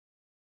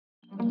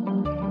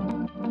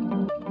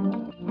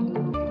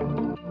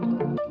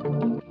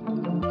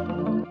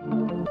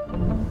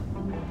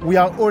We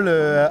are all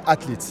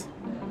athletes.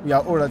 We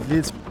are all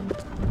athletes.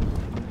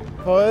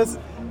 For us,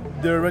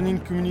 the running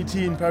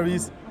community in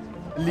Paris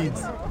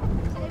leads.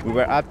 We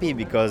were happy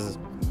because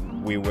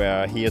we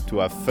were here to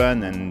have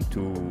fun and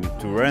to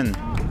run.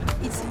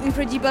 It's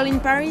incredible in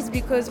Paris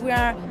because we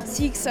are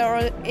 6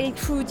 or 8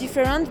 crew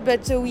different,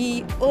 but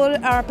we all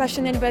are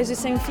passionate about the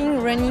same thing,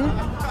 running.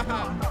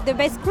 The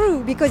best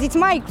crew, because it's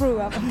my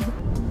crew.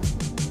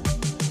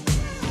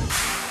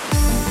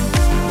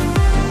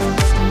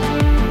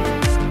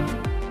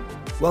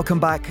 Welcome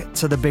back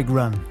to The Big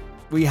Run.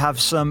 We have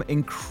some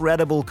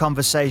incredible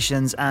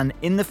conversations and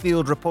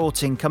in-the-field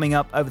reporting coming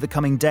up over the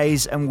coming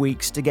days and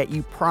weeks to get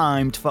you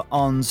primed for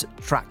ON's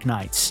Track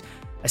Nights,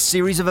 a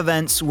series of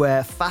events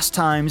where fast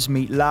times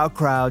meet loud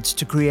crowds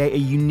to create a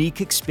unique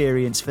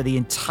experience for the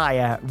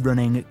entire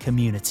running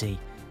community.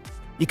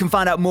 You can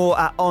find out more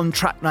at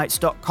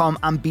ontracknights.com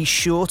and be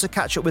sure to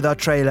catch up with our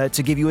trailer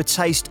to give you a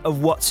taste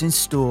of what's in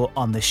store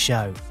on the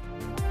show.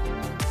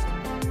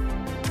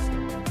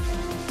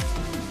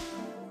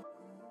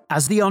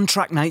 As the On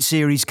Track Night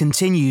series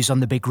continues on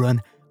The Big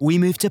Run, we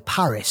move to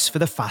Paris for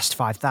the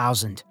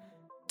FAST5000.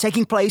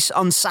 Taking place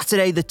on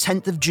Saturday the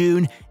 10th of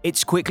June,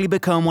 it's quickly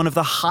become one of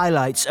the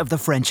highlights of the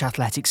French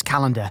athletics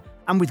calendar,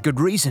 and with good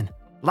reason.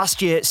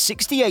 Last year,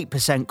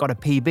 68% got a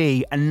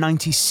PB and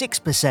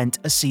 96%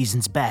 a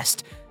season's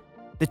best.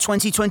 The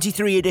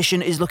 2023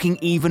 edition is looking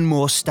even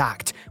more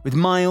stacked, with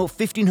mile,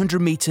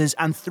 1500 metres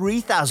and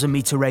 3000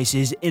 metre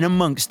races in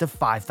amongst the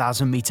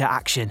 5000 metre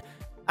action.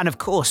 And of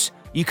course,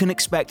 you can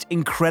expect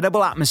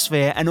incredible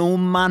atmosphere and all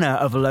manner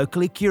of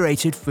locally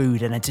curated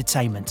food and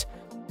entertainment.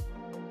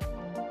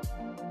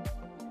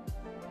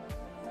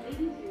 Please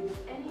use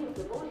any of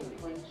the boarding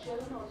points shown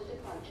on the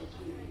departure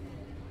queue.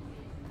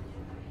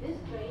 This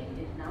train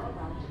is now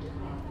about to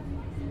depart.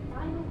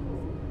 Final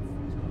call.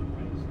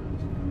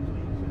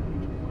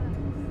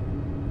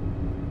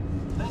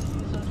 Ladies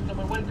and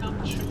gentlemen, welcome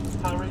to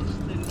Paris.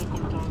 The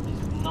local time is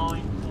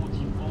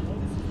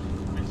 9:44.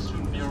 We'll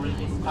soon be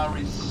arriving in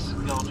Paris.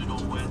 Gare du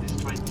Nord, where this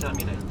train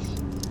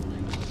terminates.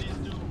 Please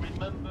do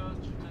remember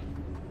to take...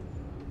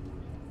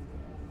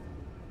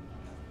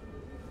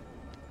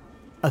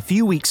 A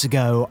few weeks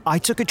ago, I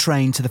took a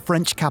train to the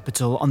French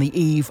capital on the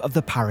eve of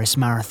the Paris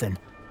Marathon.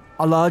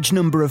 A large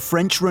number of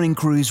French running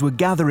crews were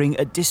gathering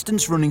at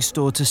Distance Running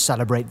Store to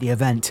celebrate the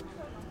event.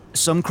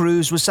 Some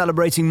crews were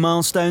celebrating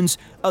milestones,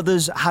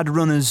 others had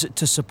runners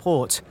to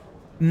support.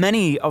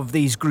 Many of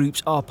these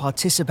groups are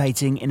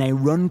participating in a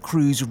run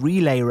cruise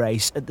relay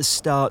race at the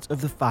start of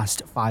the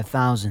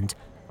FAST5000,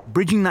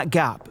 bridging that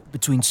gap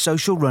between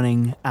social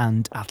running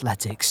and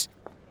athletics.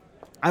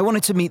 I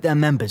wanted to meet their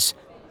members,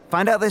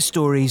 find out their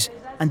stories,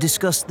 and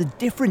discuss the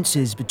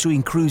differences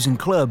between crews and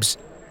clubs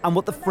and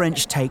what the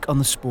French take on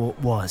the sport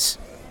was.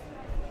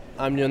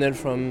 I'm Lionel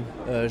from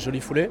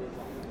Jolie Foulée,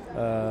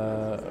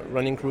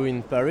 running crew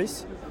in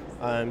Paris.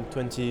 I'm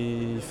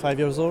 25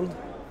 years old.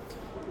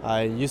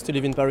 I used to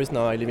live in Paris,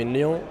 now I live in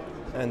Lyon,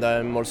 and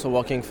I'm also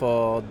working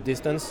for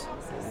Distance,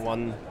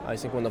 I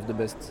think one of the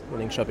best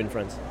running shop in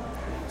France.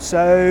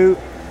 So,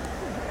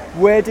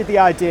 where did the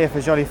idea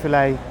for Jolie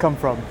Foulée come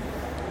from?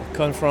 It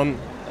came from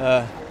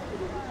a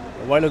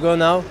while ago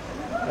now.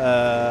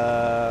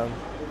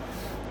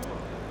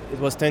 It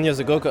was 10 years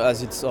ago,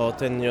 as it's our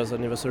 10 years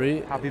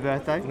anniversary. Happy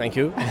birthday. Thank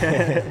you.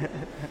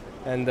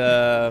 And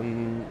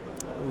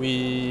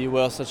we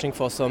were searching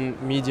for some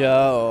media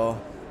or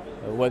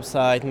a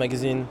website,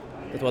 magazine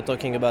that were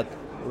talking about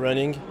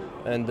running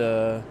and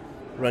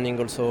running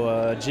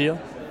also gear,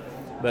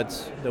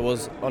 but there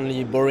was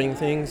only boring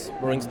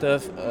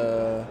stuff,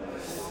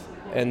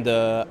 and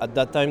at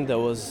that time there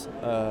was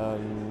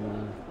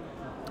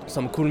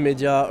some cool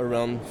media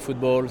around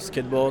football,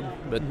 skateboard,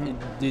 but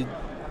it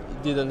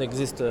didn't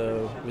exist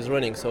with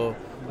running, so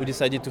we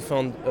decided to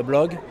found a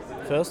blog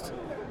first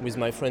with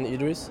my friend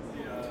Idris,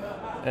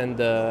 and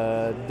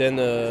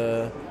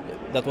then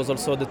that was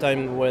also the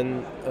time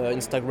when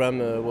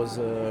Instagram was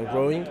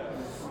growing.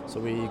 So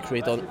we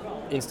created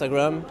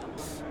Instagram,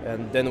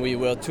 and then we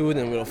were 2,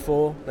 then we were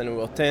 4, then we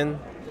were 10,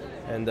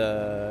 and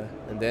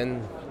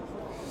then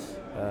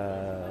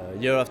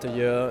year after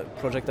year,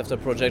 project after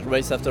project,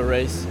 race after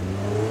race,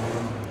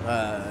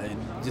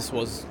 this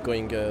was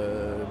going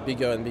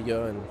bigger and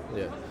bigger, and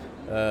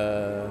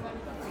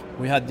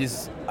we had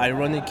this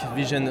ironic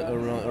vision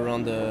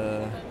around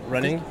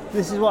running.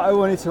 This is what I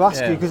wanted to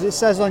ask you, because it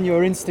says on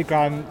your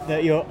Instagram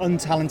that you're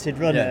untalented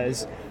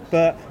runners,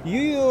 but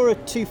you're a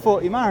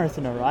 240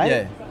 marathoner, right?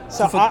 Yeah.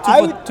 So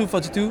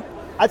 242.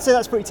 I'd say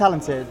that's pretty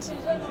talented.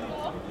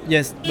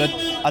 Yes, but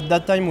at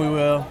that time we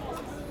were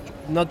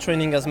not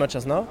training as much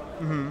as now.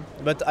 Mm-hmm.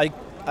 But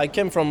I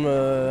came from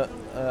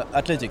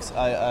athletics.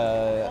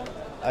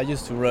 I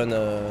used to run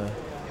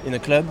in a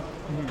club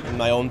in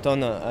my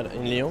hometown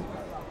in Lyon.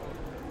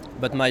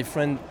 But my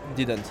friend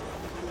didn't.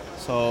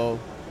 So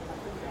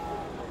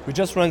we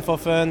just ran for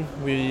fun,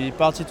 we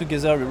party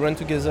together, we ran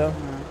together.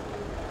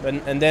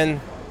 And then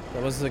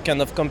there was a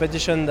kind of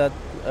competition that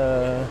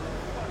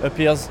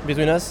appears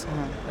between us,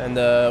 and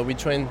we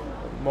train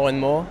more and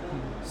more.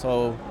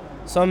 So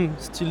some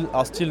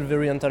are still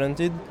very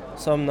untalented,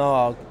 some now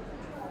are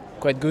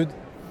quite good,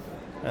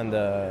 and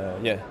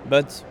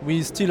but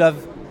we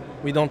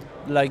don't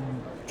like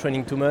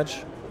training too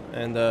much,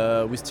 and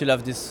we still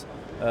have this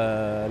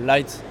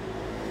light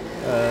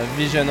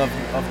vision of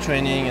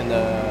training, and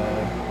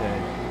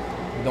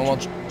we don't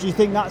want. Do you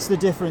think that's the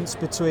difference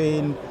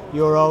between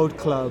your old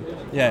club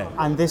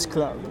and this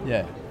club?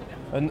 Yeah,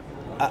 and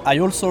I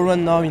also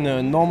run now in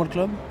a normal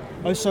club.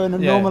 Also in a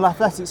normal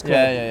athletics club?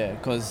 Yeah,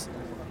 because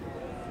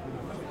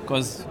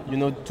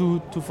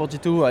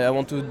 242, I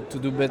want to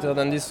do better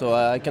than this, so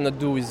I cannot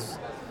do with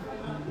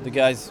the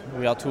guys.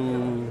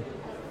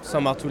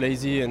 Some are too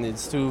lazy and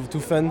it's too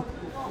fun,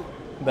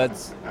 but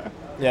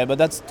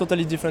that's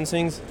totally different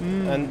things.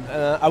 And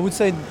I would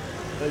say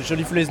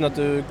Jolie Foulée is not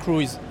a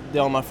crew, they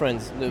are my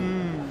friends.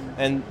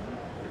 And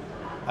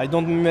I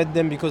don't met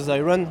them because I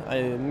run,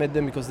 I met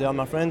them because they are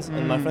my friends,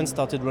 and my friends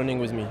started running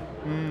with me.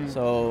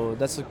 So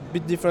that's a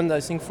bit different, I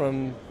think,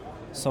 from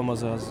some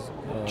others.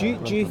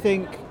 Do you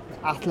think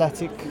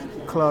athletic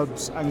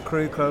clubs and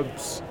crew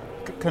clubs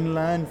can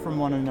learn from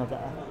one another?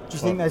 Do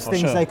you think there's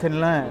things they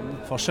can learn?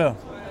 For sure.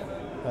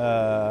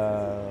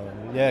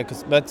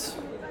 But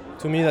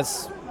to me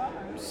that's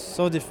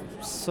so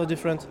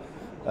different.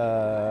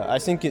 I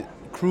think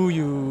crew,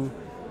 you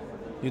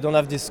don't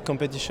have this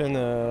competition.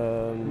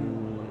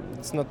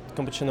 It's not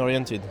competition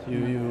oriented.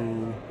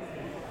 You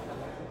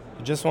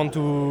just want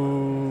to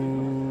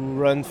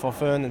run for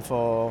fun and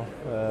for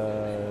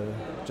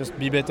just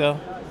be better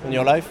in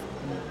your life.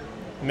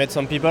 Met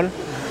some people.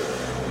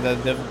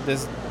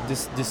 There's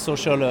this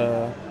social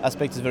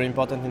aspect is very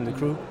important in the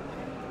crew.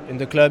 In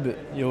the club,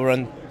 you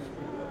run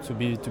to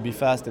be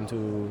fast and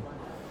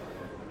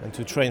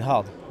to train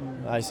hard.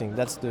 I think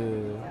that's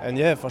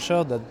for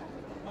sure that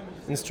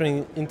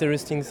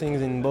interesting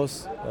things in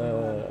both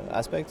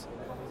aspects.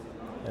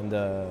 And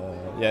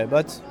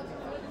but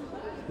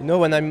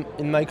when I'm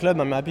in my club,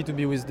 I'm happy to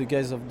be with the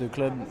guys of the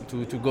club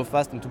to go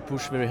fast and to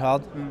push very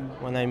hard.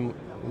 When I'm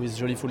with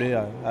Jolie Foulée,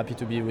 I'm happy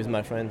to be with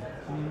my friend,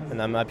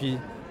 and I'm happy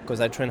because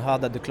I train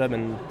hard at the club,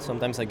 and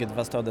sometimes I get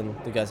faster than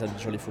the guys at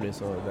Jolie Foulée,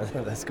 so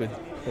that's good.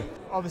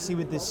 Obviously,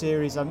 with this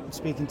series, I'm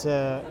speaking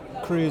to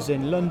crews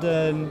in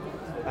London,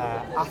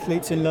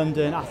 athletes in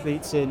London,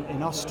 athletes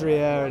in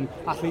Austria, and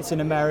athletes in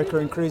America,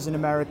 and crews in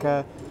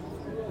America.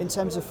 In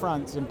terms of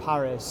France and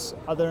Paris,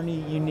 are there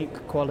any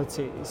unique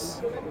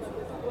qualities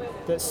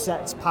that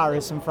sets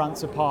Paris and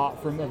France apart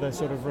from other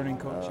sort of running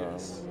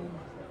cultures?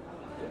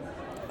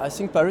 I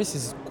think Paris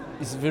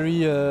is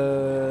very.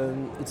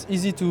 It's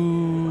easy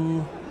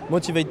to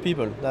motivate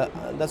people.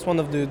 That's one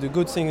of the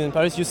good things in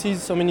Paris. You see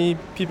so many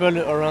people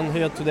around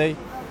here today.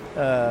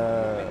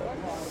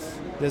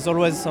 There's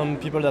always some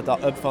people that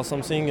are up for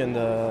something, and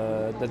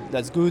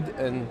that's good.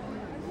 And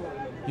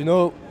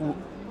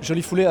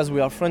Jolie Foulée, as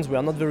we are friends, we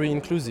are not very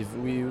inclusive.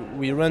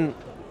 We run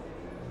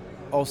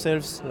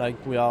ourselves like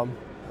we are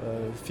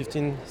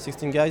 15,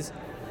 16 guys.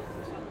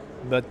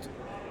 But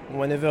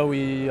whenever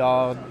we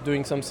are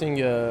doing something,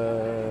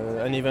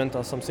 an event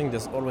or something,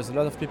 there's always a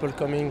lot of people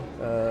coming,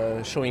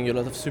 showing a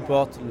lot of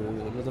support, a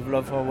lot of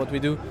love for what we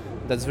do.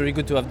 That's very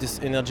good to have this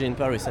energy in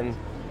Paris. And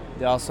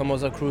there are some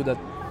other crew that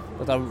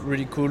are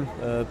really cool,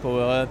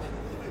 PWRUP,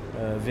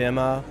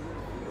 VMA.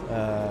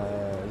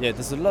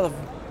 There's a lot of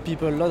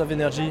people, a lot of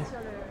energy.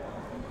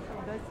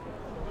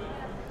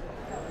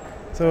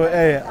 So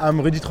hey, I'm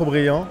Rudy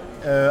Trobriand.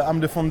 I'm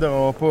the founder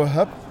of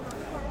PWRUP,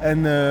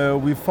 and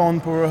we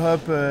found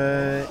PWRUP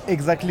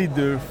exactly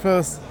the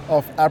 1st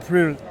of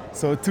April.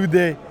 So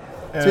today?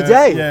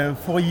 Yeah,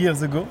 4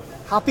 years ago.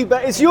 Happy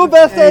birthday! It's your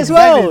birthday as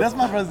well. That's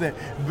my birthday.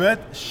 But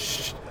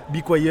shh,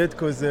 be quiet,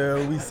 because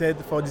we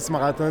said for this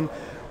marathon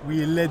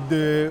we let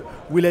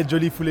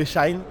Jolie Foulée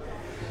shine.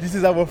 This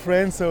is our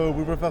friend, so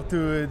we prefer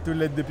to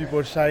let the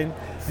people shine.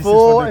 This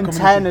 4 and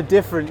 10 are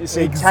different. You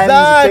see, exactly. 10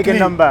 is a bigger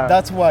number.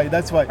 That's why.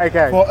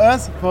 Okay. For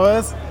us,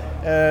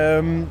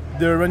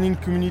 the running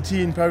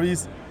community in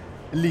Paris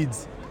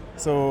leads.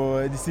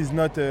 So this is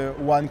not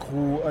one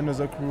crew,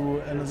 another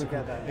crew, another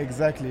crew.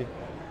 Exactly.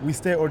 We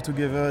stay all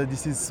together.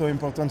 This is so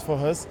important for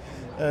us.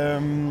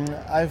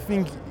 I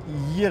think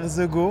years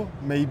ago,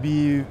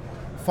 maybe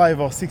 5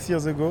 or 6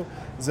 years ago,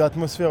 the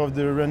atmosphere of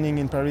the running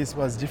in Paris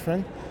was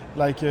different.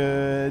 Like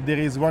there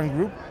is one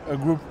group,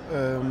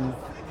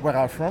 where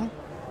I'm from.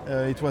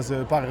 It was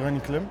a Paris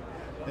Running Club.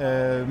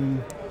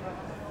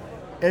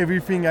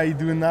 Everything I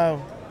do now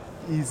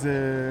is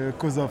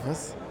because of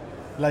us,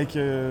 like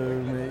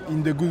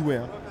in the good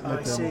way.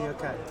 I see.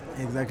 Okay.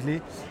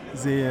 Exactly.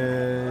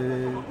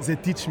 They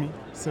teach me,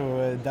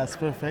 so that's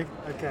perfect.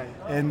 Okay.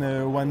 And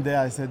one day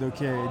I said,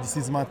 okay, this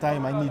is my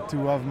time. I need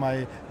to have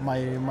my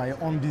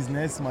own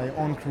business, my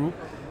own crew,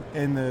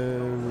 and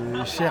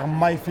share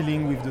my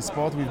feeling with the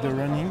sport, with the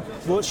running.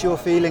 What's your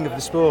feeling of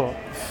the sport?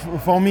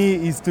 For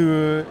me, is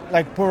to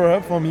like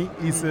PWRUP. For me,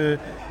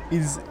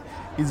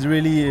 is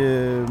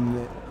really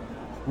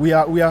we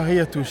are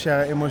here to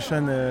share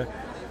emotion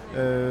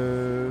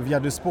via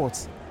the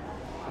sports.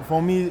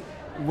 For me,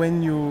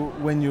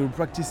 when you're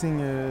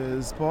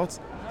practicing sports,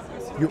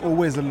 you're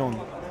always alone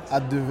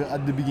at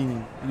the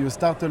beginning. You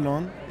start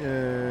alone.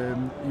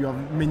 You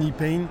have many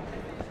pain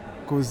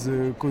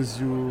because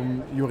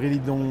you really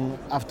don't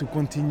have to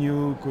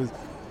continue. Because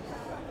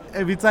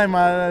every time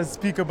I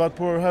speak about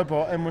PWRUP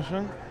or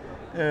emotion,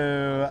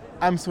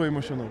 I'm so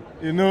emotional,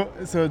 you know.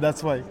 So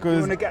that's why.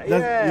 Because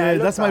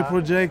that's my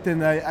project,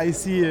 and I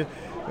see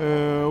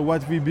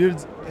what we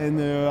build,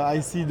 and I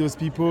see those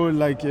people.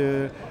 Like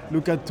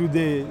look at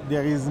today,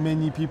 there is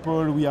many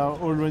people. We are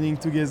all running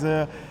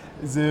together.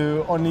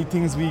 The only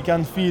things we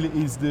can feel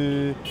is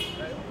the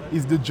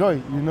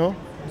joy, you know.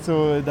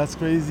 So that's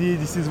crazy.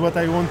 This is what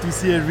I want to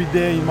see every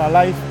day in my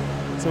life.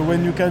 So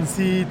when you can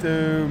see it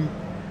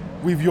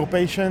with your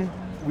passion,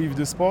 with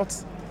the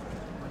sports,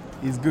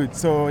 it's good.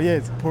 So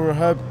yes,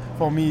 PWRUP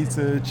for me it's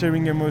a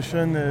sharing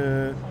emotion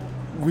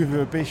with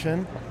a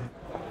passion.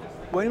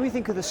 When we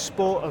think of the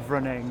sport of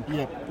running,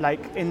 like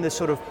in the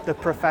sort of the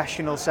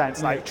professional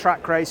sense, like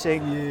track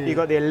racing, you've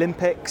got the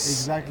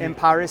Olympics in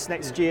Paris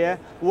next year.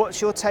 What's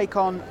your take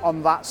on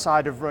that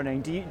side of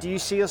running? Do you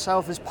see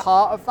yourself as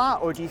part of that,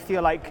 or do you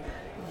feel like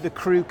the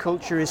crew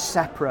culture is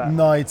separate?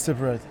 No, it's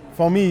separate.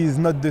 For me, it's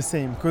not the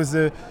same because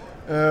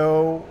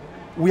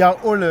we are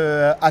all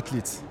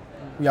athletes.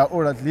 We are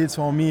all athletes.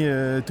 For me,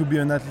 to be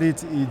an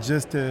athlete is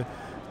just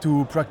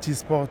to practice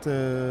sport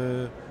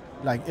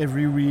like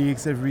every week,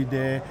 every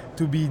day,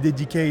 to be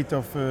dedicated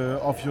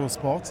of your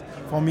sport.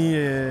 For me,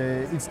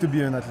 it's to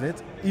be an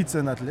athlete. It's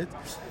an athlete.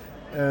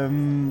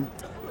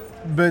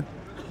 But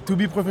to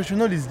be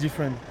professional is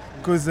different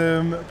because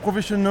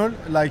professional,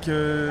 like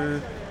a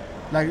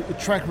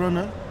track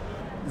runner,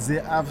 they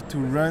have to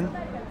run,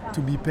 to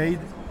be paid,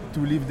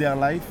 to live their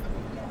life,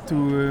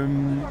 to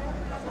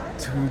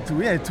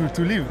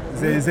live.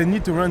 They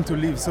need to run to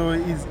live. So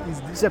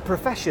it's a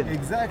profession.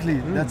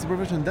 Exactly, that's a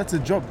profession. That's a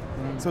job.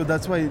 So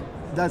that's why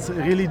that's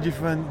really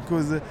different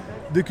because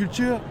the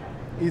culture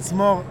is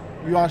more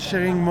you are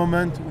sharing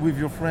moment with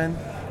your friend,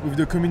 with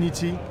the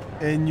community,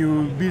 and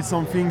you build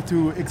something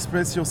to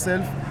express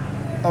yourself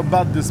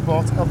about the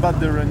sport, about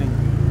the running.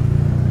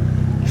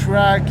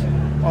 Track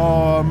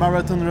or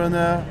marathon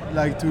runner,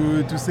 like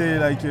to say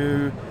like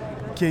a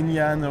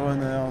Kenyan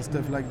runner or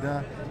stuff like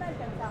that,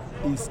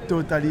 is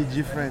totally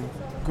different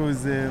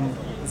because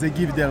they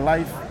give their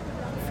life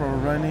for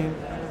running.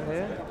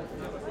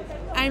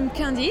 I'm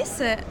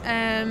Candice.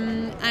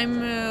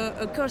 I'm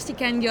a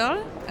Corsican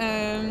girl,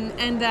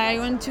 and I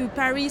went to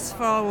Paris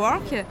for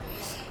work.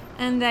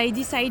 And I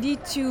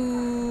decided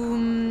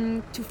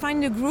to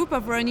find a group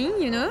of running,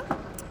 you know.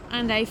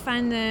 And I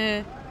found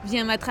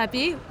Viens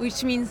m'attraper,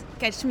 which means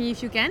catch me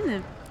if you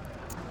can.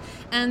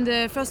 And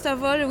first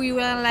of all, we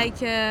were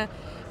like,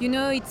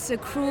 it's a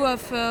crew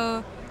of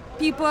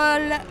people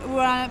who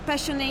are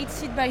passionate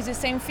by the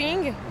same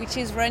thing, which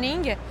is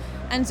running.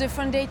 And the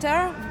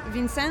founder,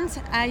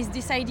 Vincent, has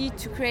decided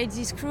to create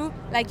this crew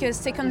like a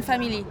second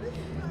family.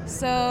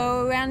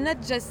 So we are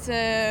not just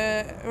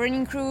a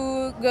running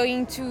crew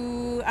going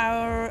to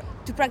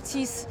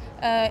practice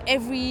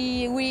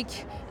every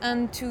week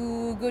and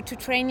to go to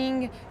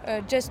training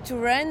just to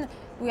run.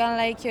 We are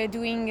like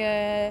doing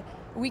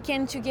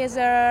weekend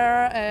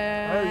together.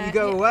 You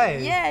go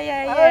away?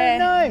 Yeah. Oh,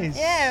 nice.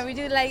 Yeah, we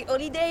do like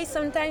holidays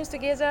sometimes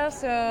together.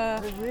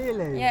 So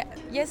really? Yeah.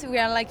 Yes, we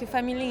are like a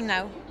family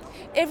now.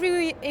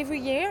 Every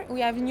year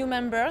we have new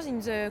members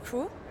in the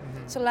crew.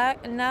 Mm-hmm. So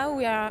now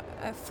we are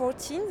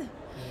 14.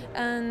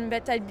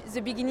 But at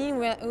the beginning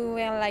we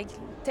were like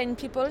 10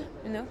 people,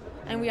 you know,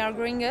 and we are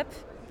growing up.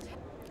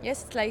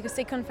 Yes, it's like a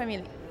second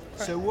family.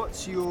 So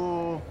what's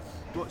your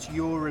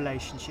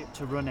relationship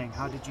to running?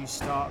 How did you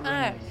start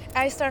running?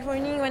 I started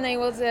running when I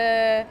was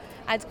at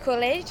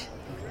college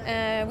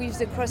with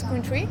the cross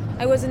country.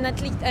 I was an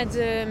athlete at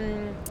the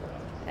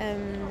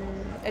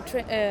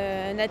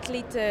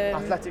athletic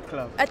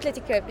club.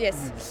 Athletic club,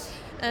 yes.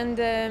 And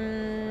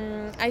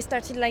I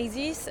started like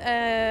this.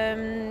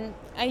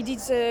 I did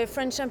the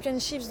French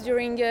championships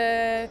during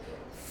 3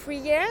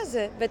 years,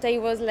 but I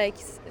was like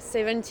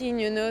 17,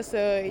 you know, so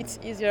it's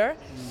easier.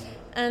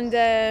 And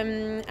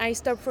I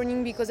stopped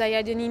running because I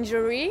had an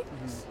injury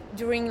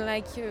during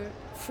like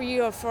 3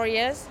 or 4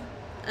 years.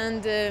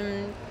 And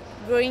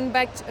going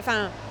back,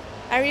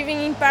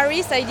 arriving in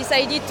Paris, I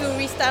decided to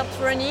restart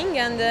running,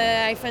 and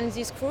I found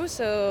this crew,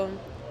 so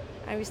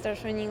I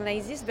restarted running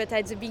like this. But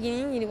at the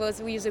beginning, it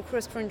was with the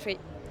cross country.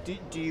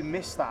 Do you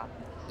miss that?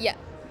 Yeah,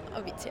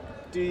 a bit. Yeah.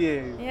 Do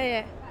you?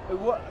 Yeah.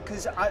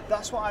 Because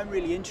that's what I'm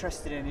really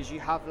interested in. Is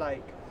you have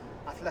like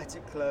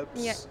athletic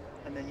clubs,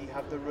 and then you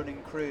have the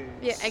running crews.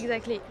 Yeah,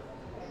 exactly.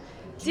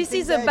 This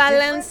is a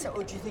balance.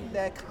 Or do you think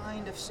they're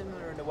kind of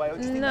similar in a way, or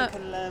do you think they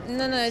can learn?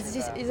 No.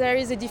 There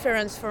is a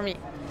difference for me.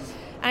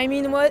 I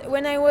mean,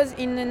 when I was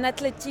in an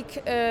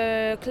athletic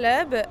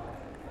club,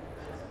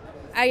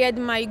 I had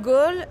my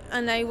goal,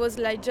 and I was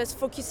like just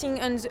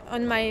focusing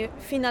on my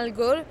final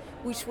goal,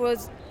 which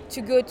was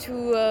to go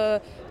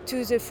to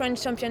the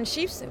French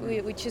championships,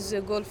 which is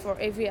a goal for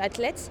every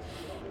athlete.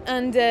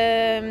 And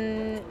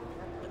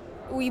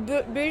we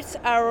built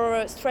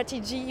our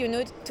strategy, you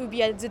know, to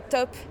be at the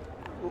top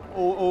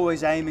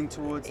always aiming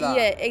towards that.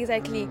 Yeah,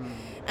 exactly.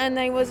 And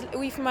I was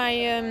with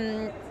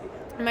my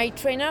my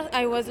trainer.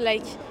 I was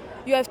like,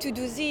 you have to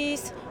do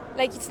this.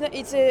 Like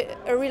it's a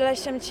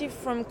relationship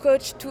from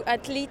coach to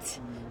athlete,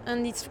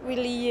 and it's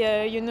really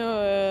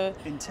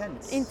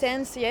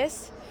intense,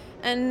 yes.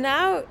 And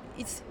now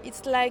it's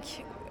like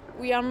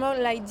we are more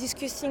like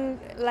discussing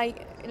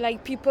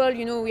like people,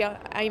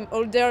 I'm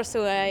older,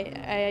 so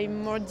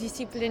I'm more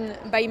disciplined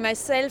by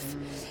myself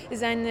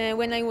than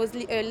when I was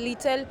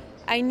little.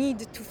 I need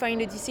to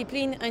find a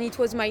discipline, and it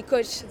was my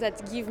coach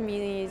that gave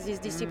me this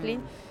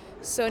discipline.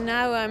 So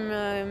now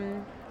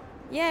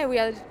we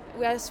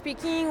are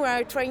speaking. We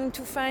are trying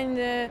to find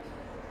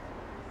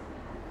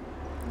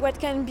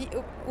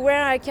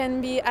where I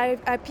can be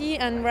happy.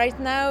 And right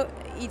now,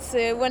 it's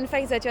one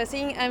fact that you are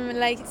saying. I'm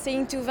like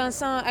saying to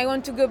Vincent, I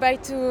want to go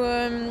back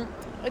to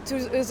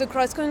the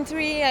cross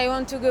country. I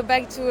want to go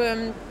back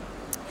to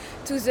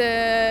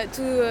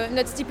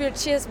not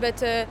steeplechase,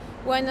 but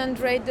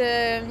 100.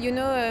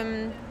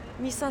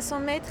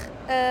 1500 mètres.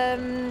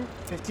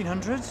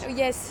 1500?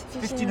 Yes.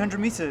 1500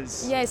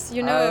 meters? Yes,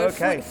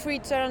 three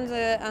turns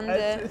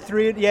and...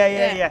 three,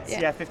 yeah,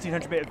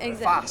 1500 meters.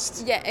 Exactly.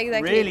 Fast. Yeah,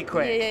 exactly. Really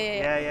quick.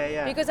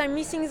 Yeah. Because I'm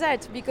missing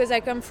that, because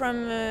I come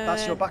from...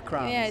 that's your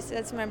background? Yes,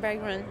 that's my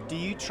background. Do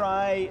you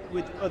try,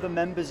 with other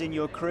members in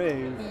your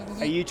crew,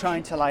 are you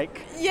trying to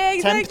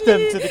exactly. tempt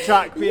them to the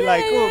track,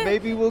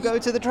 maybe we'll go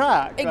to the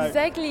track?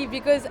 Exactly,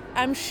 because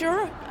I'm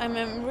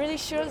really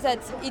sure that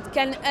it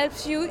can help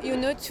you,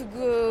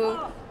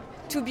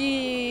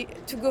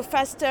 to go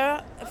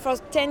faster for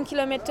 10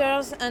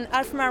 kilometers and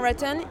half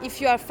marathon if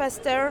you are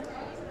faster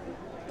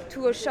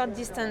to a short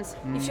distance.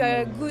 If you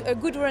are a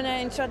good runner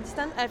in short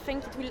distance, I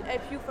think it will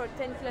help you for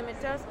 10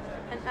 kilometers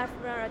and half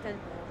marathon.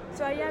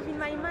 So I have in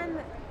my mind,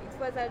 it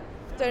was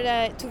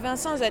to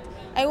Vincent, that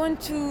I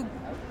want to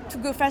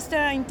go faster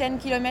in 10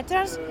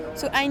 kilometers,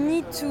 so I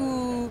need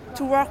to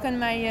work on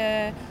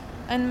my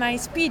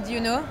speed,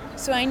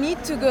 so I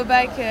need to go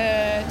back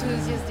to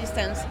this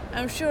distance.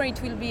 I'm sure it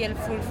will be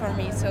helpful for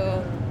me.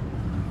 So,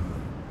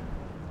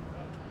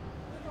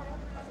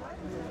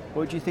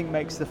 what do you think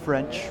makes the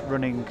French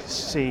running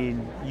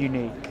scene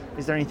unique?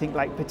 Is there anything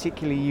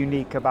particularly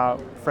unique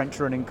about French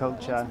running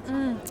culture?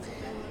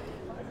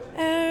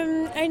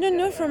 I don't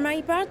know. For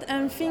my part,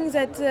 I think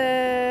that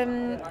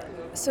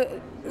so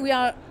we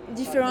are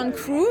different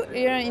crew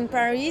here in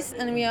Paris,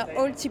 and we are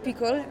all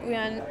typical.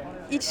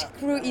 Each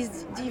crew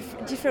is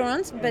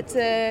different, but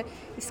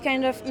it's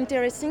kind of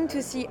interesting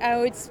to see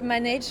how it's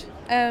managed.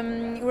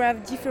 We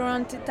have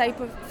different type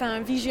of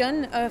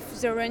vision of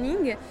the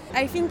running.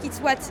 I think it's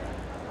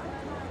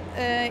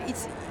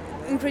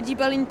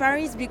incredible in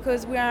Paris,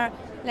 because we are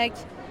like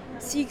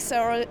 6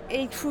 or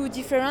 8 crew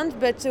different,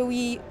 but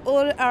we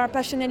all are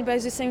passionate by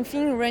the same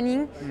thing,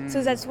 running.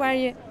 So that's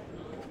why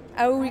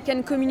how we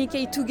can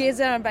communicate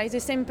together by the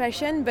same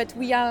passion, but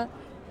we are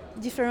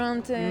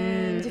different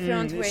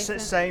ways.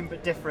 It's same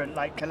but different,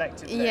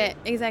 collectively. Yeah,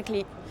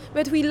 exactly.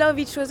 But we love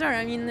each other.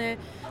 I mean,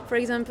 for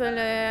example,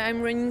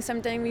 I'm running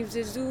sometimes with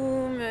the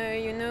Zoom,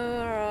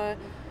 or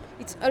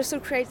it also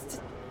creates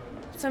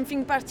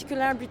something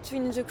particular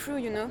between the crew,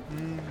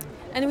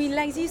 And we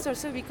like this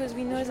also because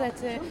we know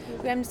that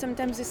we have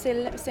sometimes the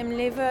same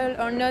level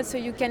or not, so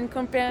you can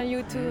compare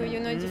you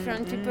to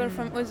different people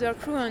from other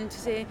crew and to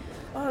say,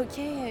 oh,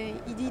 okay,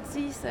 he did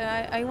this,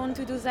 I want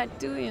to do that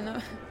too,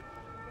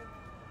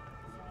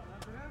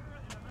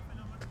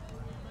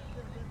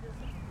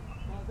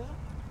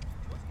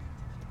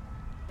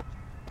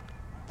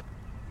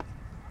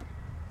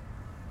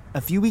 A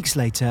few weeks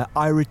later,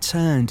 I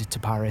returned to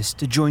Paris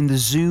to join the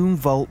Zoom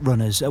Vault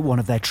runners at one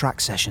of their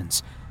track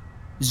sessions.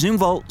 Zoom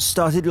Vault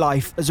started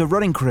life as a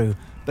running crew,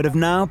 but have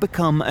now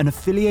become an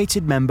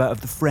affiliated member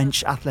of the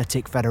French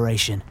Athletic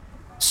Federation.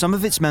 Some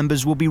of its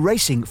members will be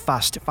racing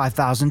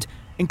FAST5000,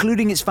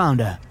 including its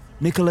founder,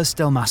 Nicolas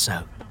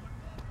Delmasso.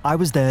 I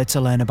was there to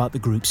learn about the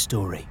group's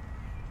story,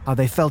 how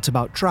they felt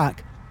about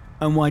track,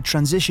 and why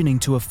transitioning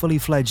to a fully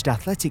fledged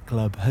athletic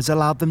club has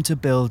allowed them to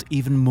build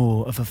even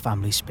more of a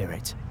family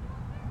spirit.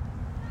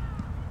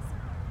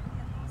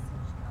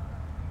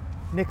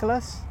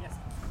 Nicolas? Yes.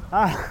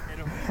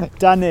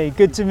 Danny,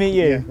 good to meet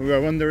you. Yeah, we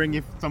were wondering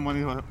if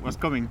someone was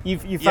coming.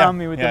 You found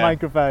me with the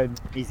microphone.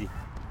 Easy.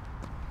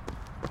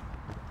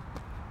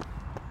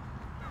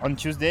 On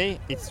Tuesday,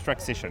 it's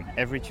track session.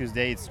 Every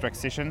Tuesday, it's track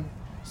session,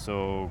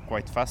 so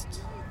quite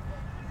fast.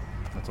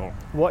 That's all.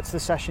 What's the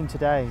session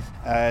today?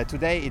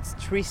 Today, it's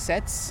 3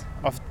 sets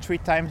of 3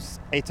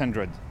 times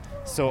 800.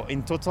 So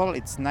in total,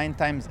 it's 9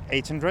 times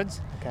 800,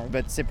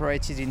 but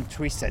separated in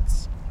 3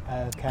 sets.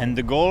 And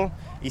the goal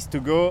is to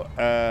go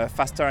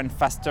faster and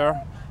faster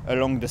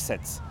along the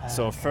sets.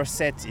 So first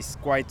set is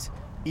quite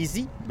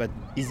easy, but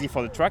easy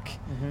for the track.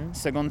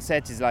 Second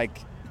set is like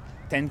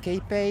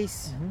 10k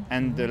pace,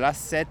 and the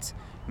last set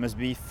must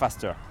be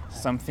faster.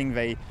 Something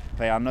they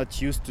are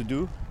not used to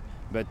do,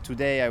 but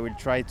today I will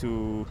try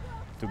to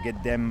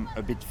get them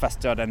a bit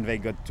faster than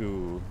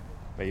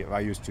they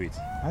are used to it.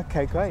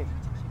 Okay, great.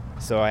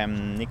 So I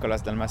am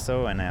Nicolas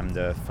Delmasso, and I am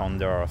the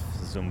founder of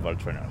Zoom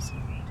Vault Runners.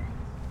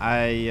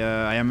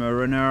 I am a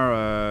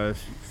runner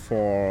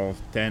for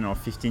 10 or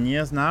 15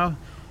 years now,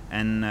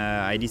 and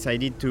I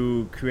decided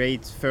to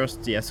create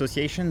first the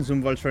association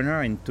Zumwalt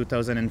Runner in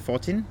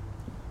 2014,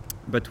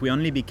 but we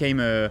only became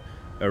a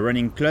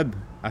running club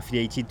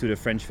affiliated to the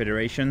French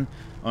Federation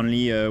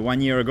only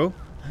 1 year ago.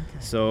 Okay.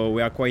 So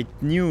we are quite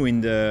new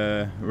in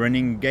the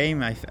running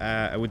game,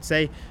 I would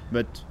say.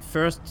 But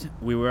first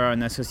we were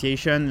an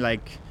association,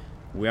 like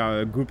we are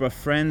a group of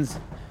friends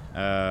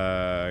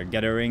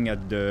gathering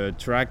at the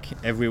track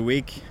every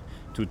week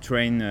to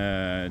train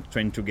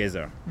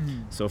together.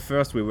 Mm-hmm. So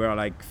first we were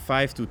like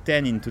 5 to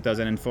 10 in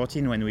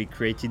 2014 when we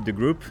created the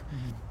group.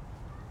 Mm-hmm.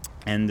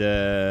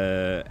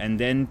 And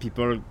then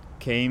people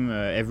came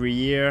every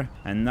year,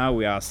 and now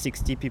we are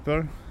 60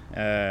 people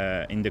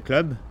in the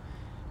club,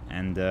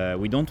 and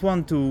we don't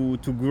want to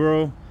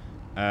grow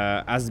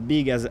as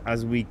big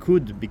as we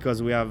could,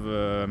 because we have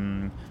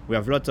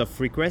lots of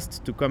requests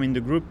to come in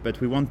the group, but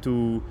we want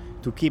to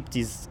keep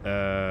this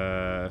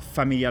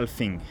familial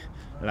thing,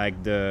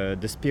 like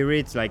the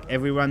spirit, like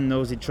everyone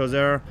knows each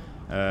other,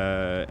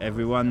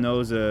 everyone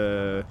knows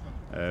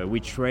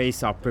which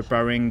race are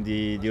preparing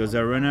the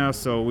other runners,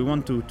 so we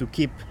want to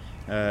keep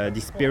the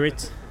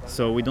spirit.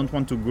 So we don't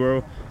want to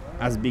grow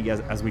as big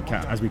as we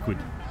could.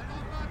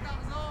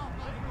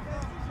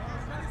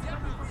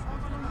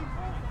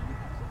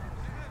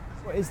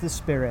 What is the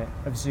spirit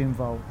of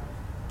Zumwalt?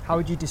 How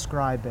would you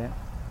describe it?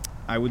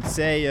 I would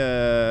say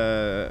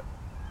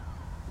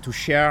to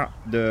share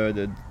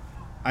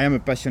I am a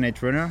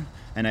passionate runner,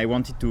 and I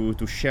wanted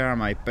to share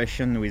my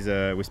passion with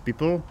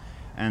people,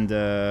 and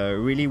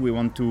really we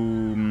want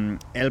to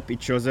help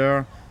each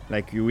other.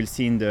 Like you will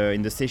see in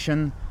the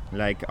session,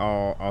 like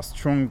our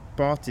strong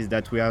part is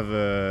that we have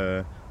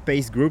a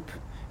pace group,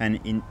 and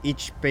in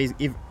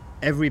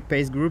every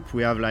pace group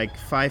we have like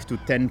 5 to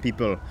 10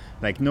 people.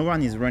 Like no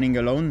one is running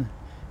alone,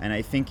 and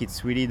I think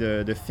it's really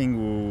the thing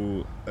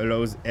who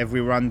allows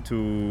everyone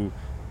to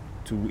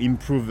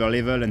improve their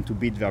level and to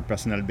beat their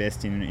personal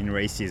best in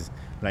races.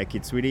 Like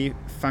it's really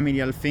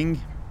familial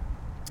thing.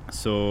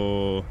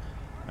 So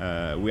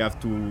we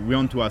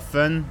want to have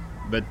fun,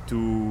 but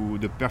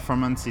the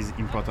performance is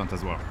important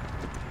as well.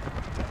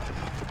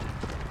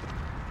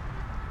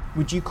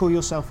 Would you call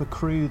yourself a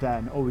crew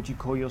then, or would you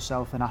call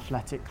yourself an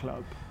athletic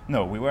club?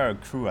 No, we were a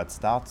crew at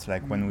start.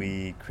 Like when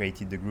we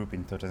created the group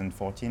in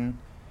 2014,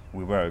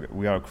 we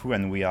are a crew,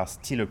 and we are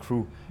still a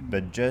crew.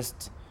 But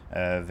just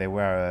there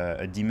were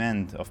a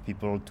demand of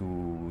people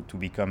to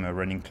become a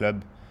running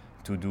club,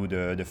 to do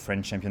the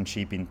French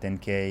Championship in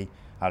 10K,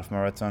 half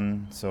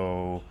marathon.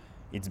 So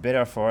it's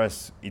better for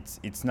us.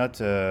 It's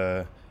not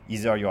either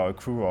you are a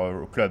crew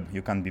or a club.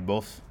 You can be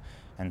both.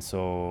 And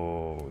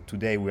so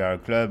today we are a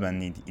club,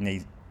 and it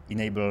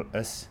enable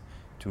us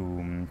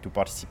to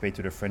participate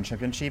to the French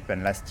Championship,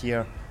 and last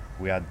year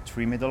we had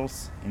 3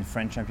 medals in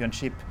French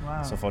Championship.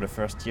 Wow. So for the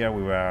first year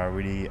we were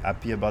really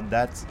happy about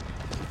that.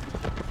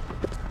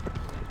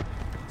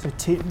 So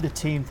the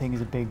team thing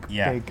is a big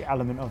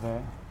element of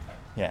it.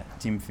 Yeah,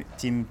 team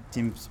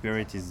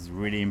spirit is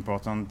really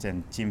important,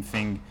 and team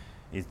thing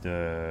is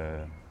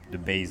the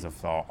base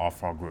of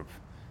our group.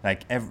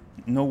 Like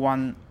no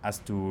one has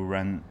to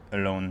run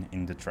alone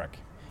in the track.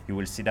 You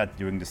will see that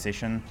during the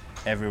session,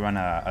 everyone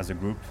as a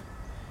group,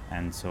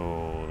 and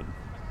so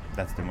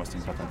that's the most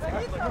important thing.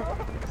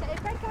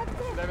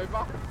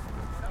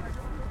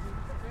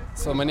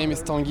 So my name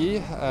is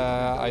Tanguy.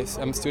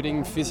 I'm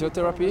studying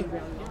physiotherapy,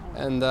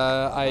 and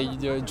I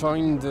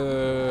joined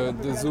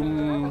the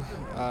Zoom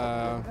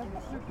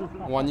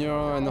 1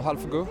 year and a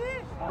half ago.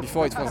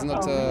 Before it was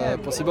not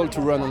possible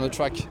to run on the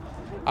track.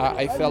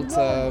 I felt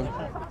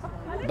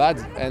bad,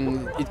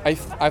 and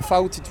I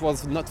thought it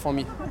was not for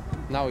me.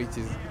 Now it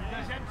is.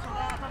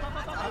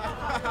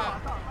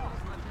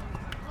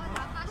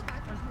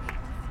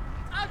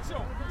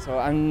 So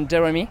I'm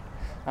Jeremy.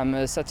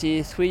 I'm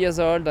 33 years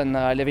old, and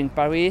I live in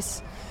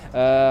Paris.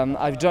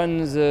 I've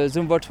joined the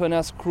Zumwalt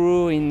Runners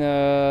crew in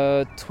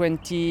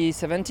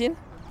 2017.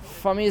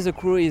 For me, the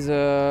crew is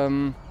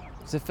the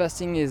first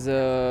thing is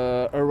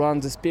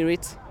around the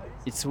spirit.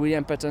 It's really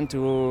important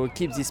to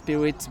keep the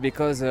spirit,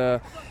 because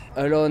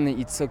alone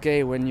it's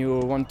okay when you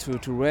want to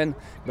run,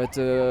 but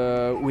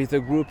with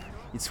a group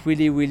it's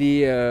really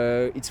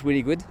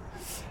good.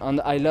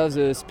 And I love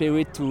the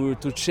spirit to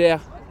share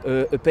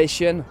a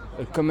passion,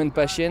 a common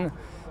passion.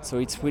 So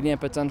it's really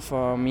important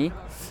for me.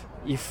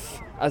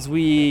 As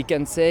we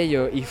can say,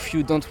 if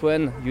you don't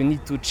run, you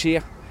need to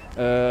cheer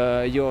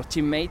your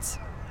teammates.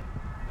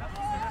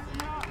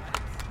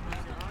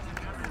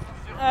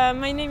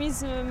 My name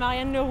is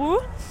Marianne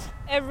Leroux.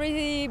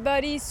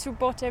 Everybody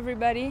support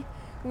everybody.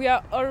 We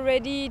are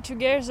already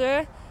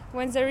together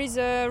when there is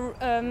a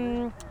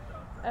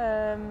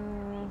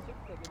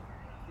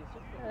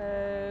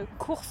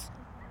course.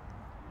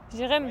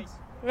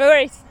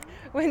 Race.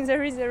 When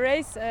there is a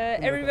race,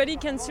 everybody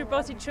can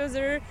support each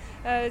other.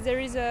 There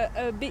is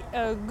a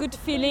good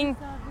feeling,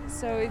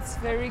 so it's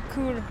very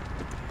cool.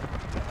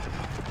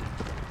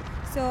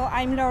 So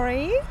I'm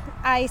Laurie.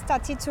 I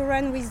started to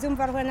run with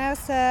Zumwalt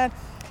Runners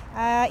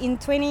In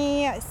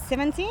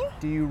 2017.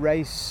 Do you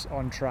race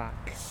on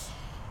track?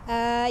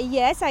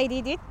 Yes, I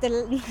did it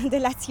the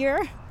last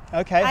year.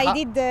 Okay. I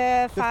did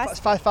the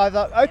fast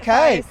 5,000.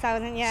 Okay.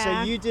 5,000, yeah.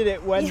 So you did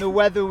it when the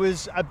weather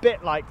was a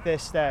bit like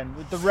this then,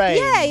 with the rain?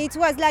 Yeah, it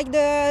was like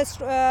the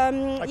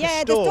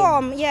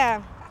storm.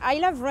 Yeah. I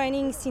love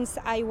running since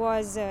I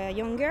was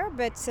younger,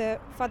 but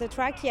for the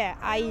track, yeah,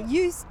 I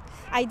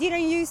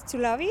didn't used to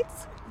love it,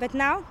 but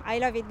now I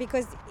love it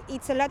because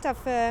it's a lot of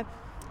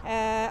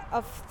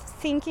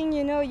thinking.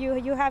 You know,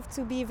 you have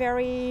to be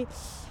very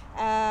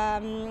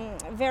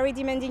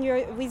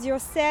demanding with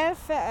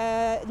yourself.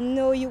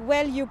 Know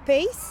your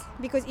pace,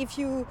 because if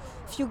you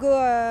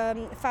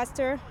go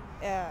faster,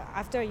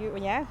 after you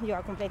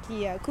are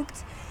completely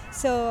cooked.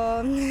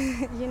 So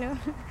you know,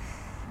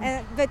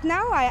 but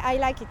now I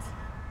like it.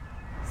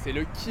 C'est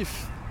le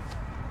kiff.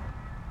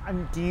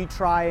 And do you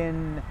try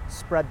and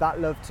spread that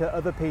love to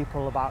other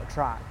people about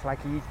track?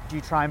 Like, do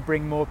you try and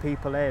bring more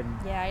people in?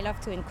 Yeah, I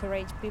love to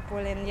encourage people,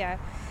 and yeah.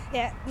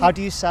 How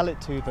do you sell it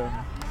to them?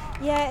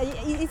 Yeah,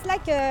 it's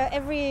like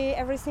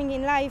everything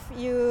in life.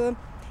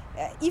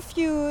 If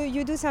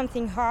you do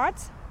something hard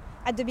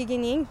at the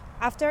beginning,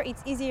 after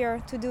it's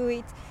easier to do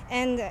it,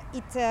 and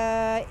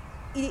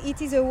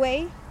it is a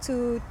way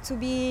to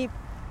be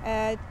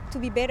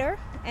better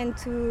and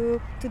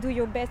to do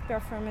your best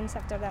performance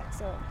after that.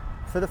 So.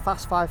 For the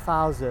Fast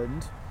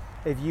 5000,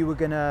 if you were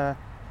going to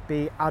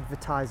be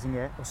advertising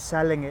it or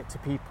selling it to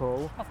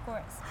people, of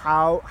course,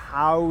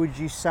 how would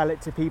you sell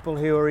it to people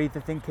who are either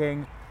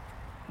thinking,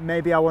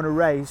 maybe I want to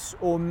race,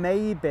 or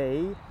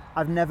maybe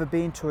I've never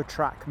been to a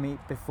track meet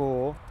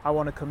before, I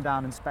want to come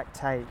down and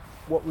spectate?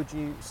 What would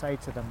you say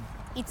to them?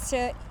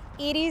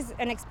 It is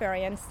an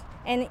experience,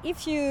 and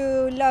if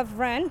you love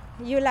run,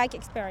 you like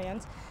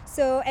experience.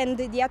 So, and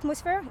the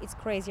atmosphere, it's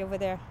crazy over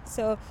there.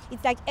 So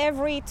it's like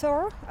every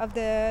tour of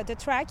the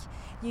track,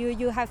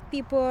 you have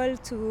people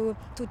to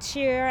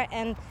cheer,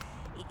 and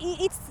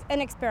it's an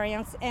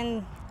experience.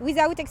 And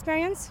without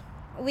experience,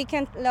 we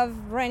can't love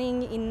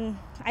running.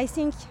 I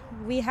think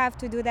we have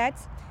to do that,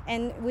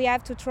 and we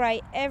have to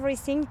try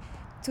everything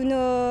to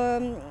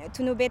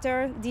know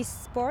better this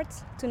sport,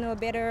 to know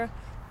better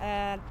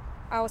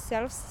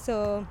ourselves.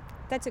 So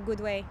that's a good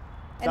way.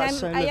 And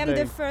I am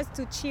the first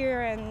to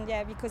cheer, and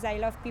because I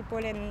love people,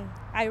 and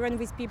I run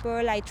with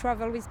people, I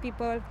travel with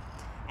people,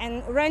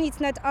 and run, it's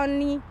not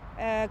only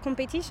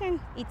competition,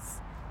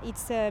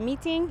 it's a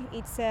meeting,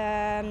 it's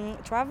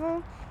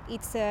travel,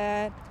 it's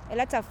a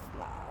lot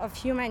of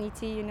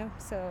humanity, you know.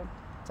 So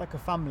it's like a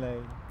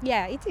family.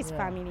 Yeah, it is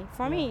family.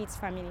 For me, it's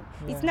family.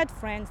 Yeah. It's not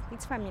friends,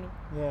 it's family.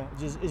 Yeah,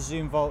 is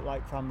Zoom Vault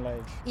like family?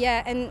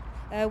 Yeah, and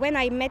when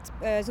I met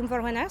Zoom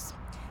for Runners,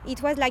 it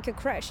was like a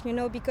crush, you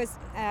know, because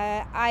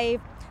I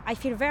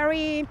feel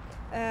very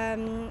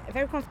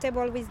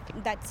comfortable with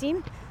that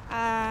team.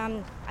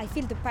 I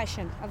feel the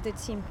passion of the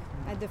team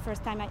the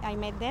first time I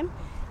met them,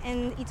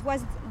 and it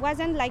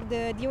wasn't like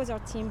the other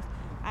team.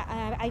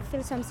 I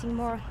feel something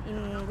more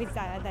with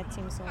that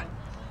team, so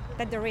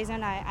that's the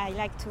reason I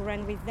like to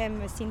run with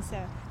them since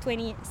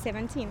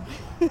 2017.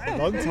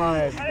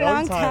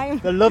 Long time.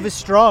 The love is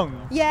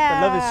strong. Yeah.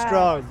 The love is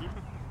strong.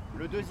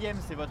 Le deuxième,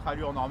 c'est votre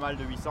allure normale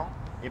de 800.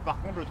 Et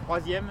par contre, le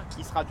troisième,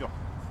 il sera dur.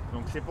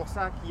 Donc c'est pour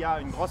ça qu'il y a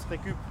une grosse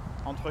récup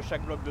entre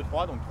chaque bloc de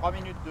 3. Donc 3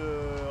 minutes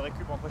de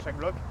récup entre chaque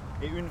bloc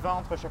et une 20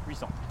 entre chaque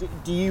 800.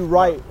 Do you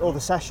write all the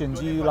sessions?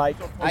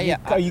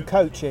 Are you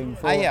coaching?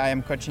 I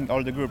am coaching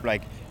all the group.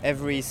 Like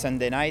every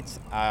Sunday night,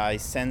 I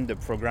send the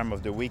program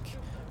of the week.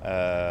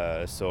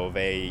 So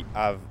they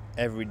have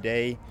every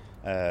day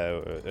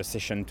a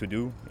session to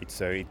do.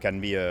 It can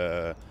be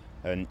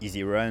an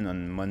easy run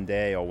on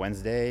Monday or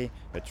Wednesday,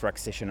 a track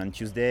session on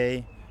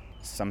Tuesday.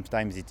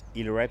 Sometimes it's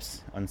hill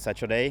reps on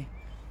Saturday,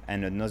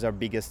 and another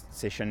biggest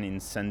session in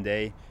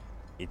Sunday.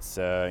 It's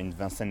in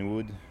Vincent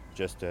Wood,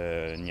 just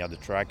near the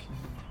track,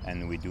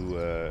 and we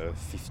do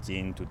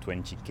 15 to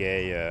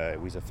 20k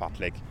with a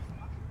fartlek.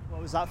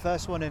 What was that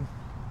first one in?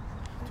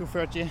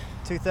 2:30.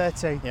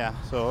 2:30. Yeah,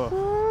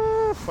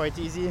 so quite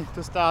easy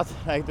to start.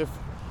 Like the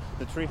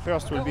 3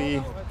 first will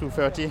be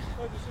 2:30,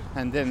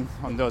 and then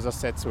on the other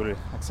sets we'll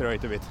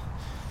accelerate a bit.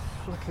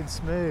 Looking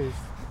smooth.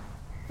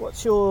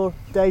 What's your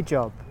day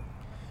job?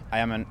 I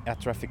am an air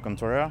traffic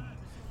controller,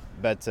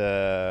 but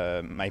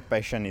my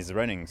passion is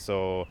running.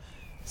 So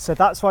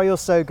that's why you're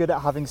so good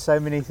at having so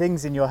many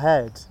things in your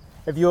head.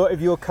 If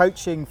you're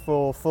coaching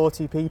for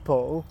 40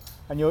 people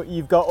and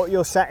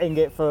you're setting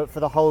it for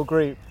the whole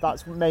group,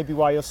 that's maybe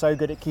why you're so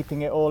good at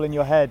keeping it all in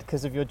your head,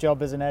 because of your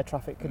job as an air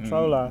traffic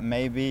controller.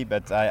 Maybe,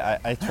 but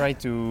I try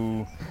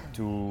to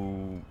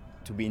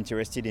be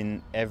interested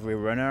in every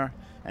runner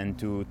and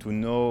to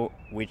know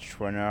which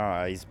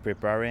runner is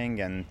preparing,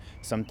 and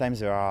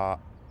sometimes there are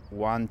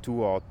 1,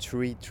 2 or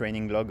 3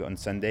 training logs on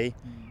Sunday.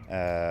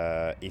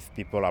 If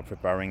people are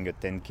preparing a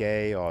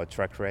 10k or a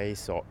track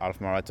race or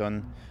half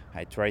marathon,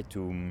 I try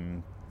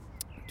to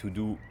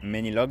do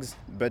many logs,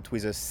 but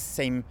with the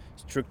same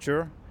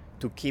structure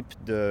to keep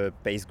the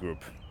pace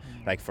group.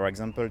 Like for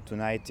example,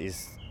 tonight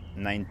is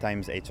 9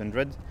 times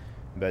 800.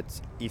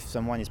 But if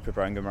someone is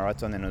preparing a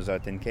marathon and another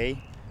 10K,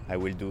 I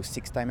will do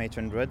 6 times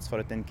 800s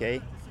for the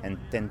 10K and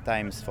 10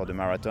 times for the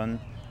marathon,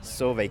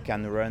 so they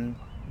can run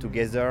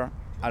together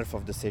half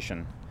of the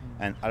session.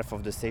 And half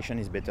of the session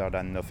is better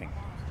than nothing.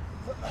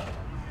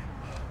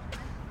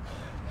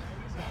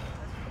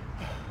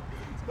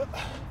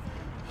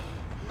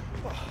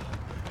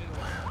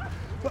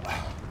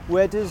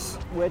 Where does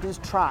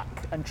track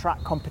and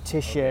track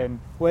competition?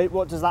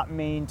 What does that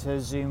mean to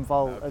Zoom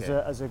Vault as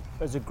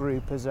a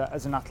group, as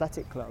an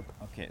athletic club?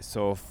 Okay,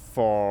 so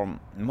for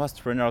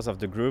most runners of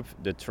the group,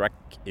 the track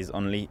is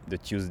only the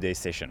Tuesday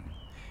session.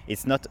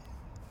 It's not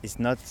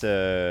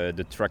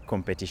the track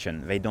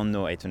competition. They don't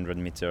know 800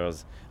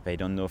 meters. They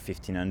don't know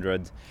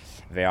 1500.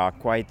 They are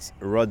quite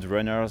road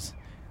runners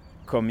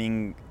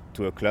coming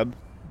to a club,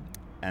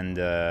 and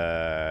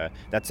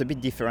that's a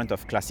bit different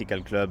of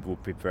classical club who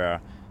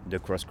prepare the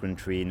cross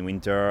country in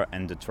winter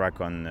and the track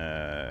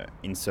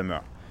in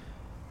summer.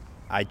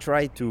 I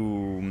try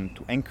to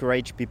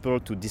encourage people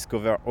to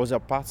discover other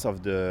parts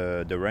of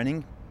the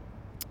running,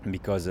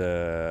 because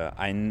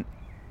I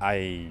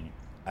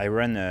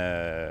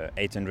ran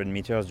 800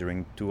 meters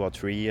during 2 or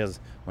 3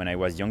 years when I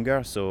was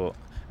younger, so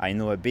I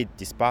know a bit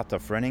this part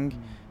of running,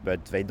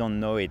 but they don't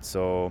know it.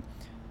 So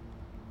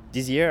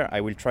this year I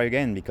will try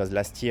again, because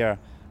last year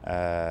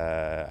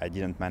I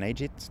didn't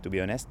manage it, to be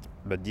honest.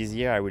 But this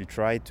year I will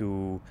try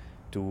to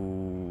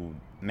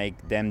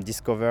make them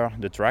discover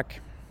the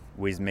track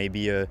with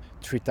maybe a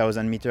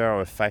 3,000 meter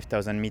or a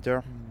 5,000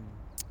 meter,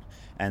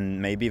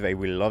 and maybe they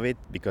will love it,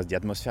 because the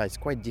atmosphere is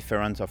quite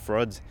different of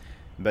roads,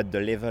 but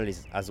the level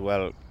is as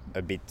well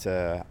a bit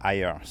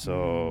higher.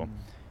 So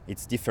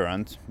it's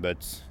different,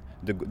 but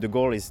the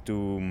goal is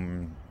to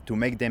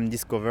make them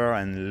discover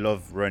and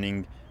love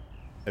running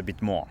a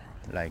bit more.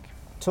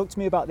 Talk to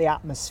me about the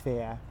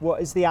atmosphere. What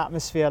is the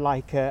atmosphere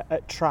like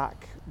at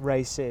track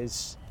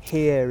races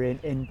here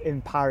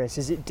in Paris?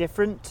 Is it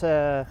different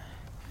to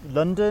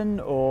London,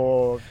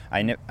 or?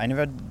 I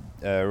never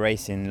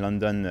race in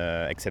London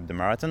except the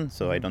marathon,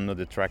 so I don't know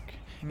the track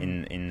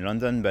in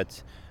London,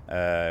 but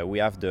we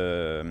have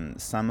the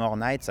summer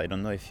nights. I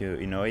don't know if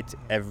you know it,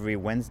 every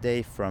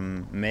Wednesday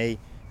from May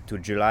to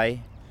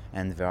July,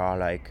 and there are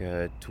like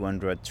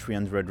 200,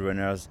 300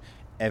 runners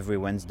every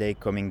Wednesday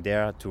coming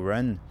there to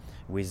run,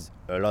 with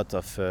a lot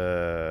of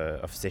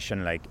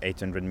session, like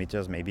 800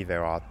 meters. Maybe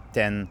there are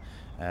 10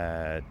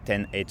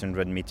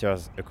 800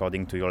 meters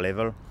according to your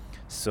level.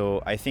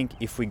 So I think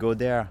if we go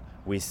there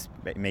with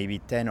maybe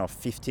 10 or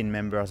 15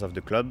 members of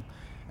the club,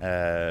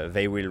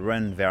 they will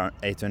run their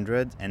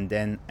 800 and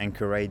then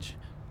encourage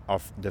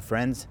of the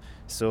friends.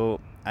 So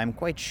I'm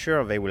quite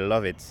sure they will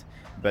love it.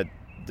 But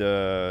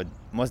the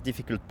most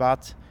difficult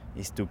part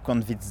is to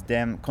convince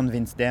them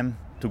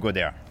to go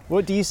there.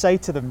 What do you say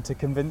to them to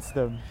convince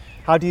them?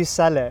 How do you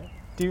sell it?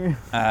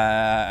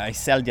 I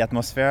sell the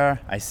atmosphere.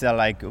 I sell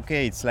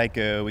it's like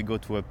we go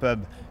to a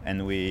pub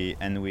and we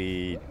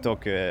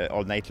talk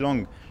all night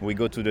long. We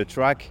go to the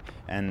track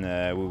and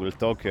we will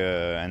talk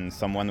and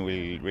someone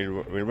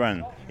will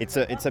run. It's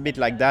a bit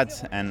like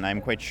that, and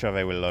I'm quite sure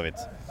they will love it.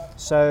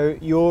 So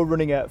you're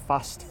running at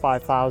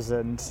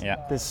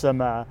FAST5000 this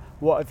summer.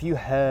 What have you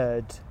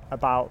heard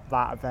about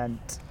that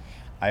event?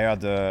 I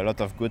heard a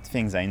lot of good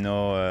things. I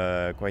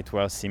know quite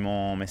well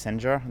Simon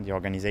Messenger, the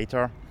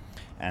organizer,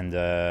 and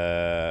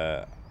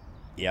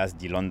he has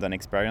the London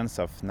experience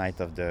of night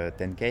of the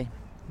 10K.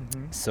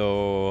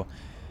 So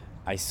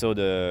I saw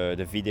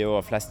the video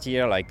of last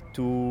year, like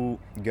 2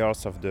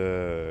 girls of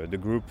the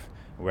group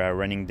were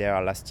running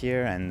there last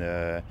year, and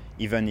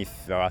even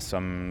if there are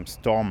some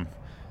storm,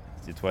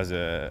 it was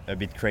a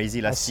bit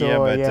crazy last year,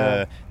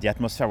 but the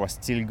atmosphere was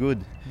still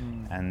good.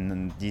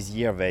 And this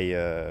year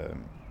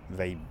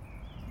they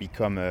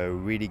become a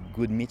really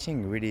good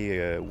meeting,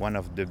 really one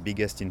of the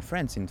biggest in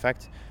France, in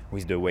fact,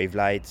 with the wave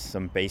lights,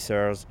 some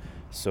pacers.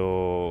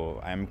 So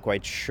I'm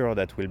quite sure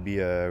that will be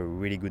a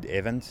really good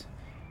event,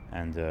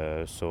 and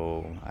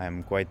so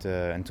I'm quite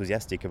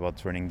enthusiastic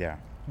about running there.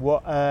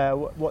 What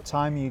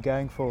time are you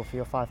going for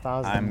your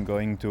 5,000? I'm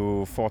going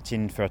to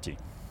 14:30.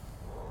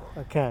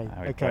 Okay.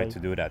 I will try to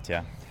do that,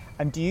 yeah.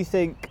 And do you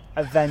think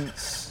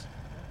events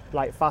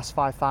like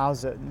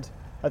FAST5000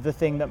 are the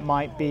thing that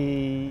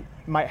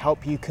might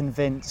help you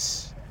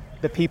convince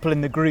the people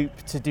in the group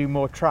to do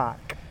more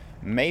track?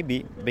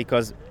 Maybe,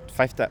 because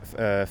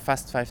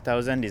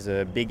FAST5000 is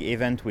a big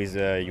event with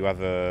you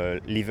have a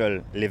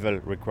level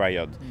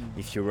required.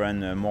 If you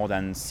run more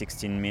than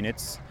 16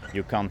 minutes,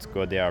 you can't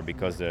go there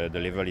because the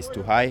level is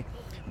too high.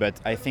 But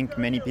I think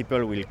many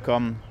people will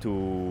come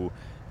to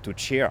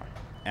cheer,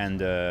 and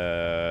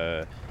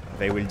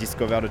they will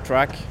discover the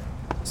track.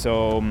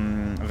 So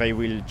they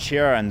will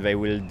cheer and they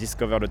will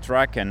discover the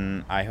track,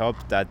 and I hope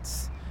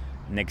that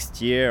next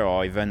year,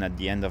 or even at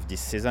the end of this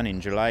season in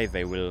July,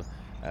 they will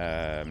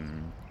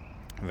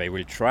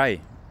try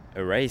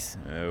a race,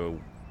 a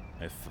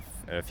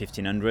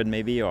 1500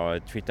 maybe, or a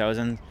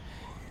 3000.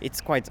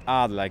 It's quite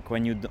hard. Like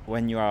when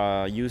you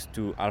are used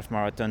to half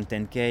marathon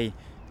 10K,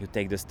 you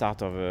take the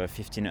start of a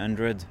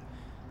 1500.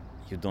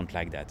 you don't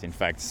like that, in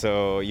fact.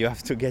 So you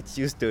have to get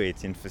used to it,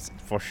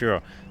 for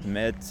sure.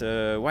 But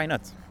why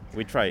not?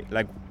 We try.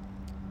 Like,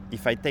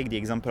 if I take the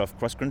example of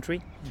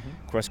cross-country,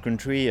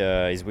 cross-country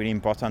is really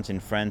important in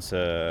France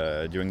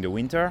during the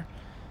winter.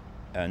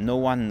 No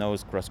one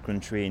knows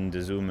cross-country in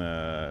the Zoom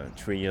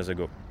 3 years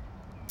ago.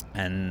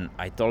 And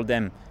I told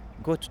them,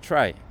 go to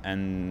try.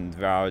 And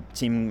there are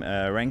team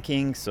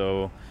rankings,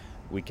 so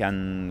we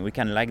can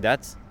like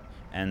that.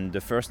 And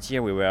the first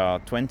year we were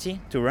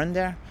 20 to run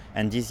there,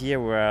 and this year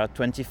we were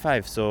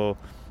 25. So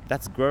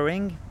that's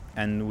growing,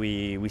 and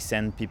we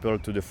send people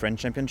to the French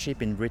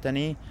Championship in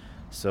Brittany.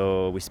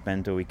 So we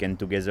spent a weekend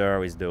together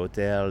with the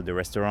hotel, the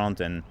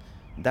restaurant, and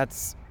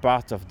that's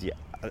part of the...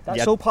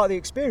 That's all part of the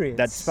experience.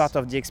 That's part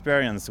of the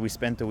experience. We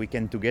spent a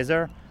weekend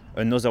together,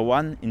 another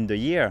one in the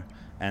year,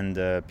 and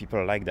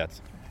people like that.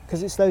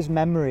 Because it's those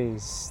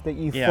memories that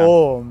you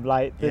form,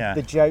 like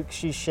the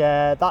jokes you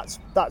share. That's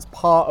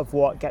part of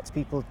what gets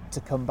people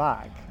to come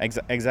back.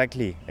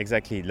 Exactly.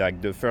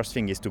 Like the first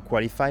thing is to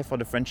qualify for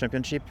the French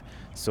Championship.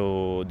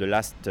 So the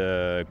last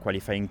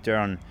qualifying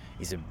turn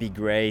is a big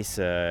race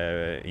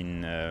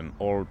in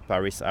all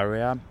Paris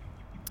area,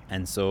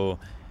 and so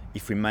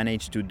if we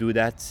manage to do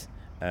that,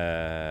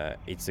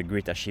 it's a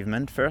great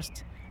achievement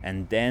first,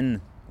 and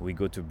then we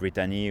go to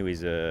Brittany with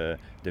the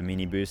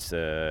minibus.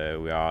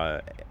 We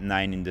are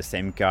 9 in the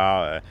same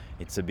car.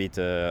 It's a bit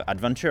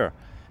adventure.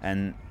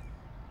 And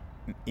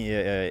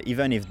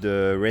even if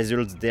the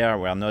results there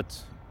were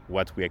not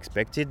what we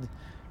expected,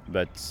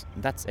 but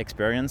that's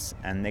experience.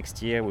 And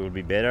next year we will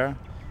be better.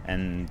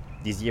 And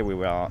this year we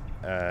were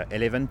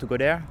 11 to go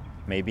there.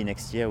 Maybe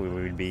next year we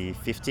will be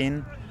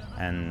 15,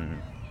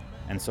 and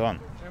so on.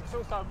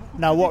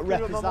 Now, what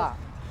rep is that?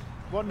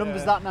 What number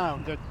is that now?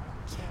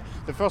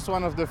 The first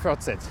one of the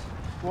third set.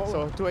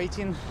 So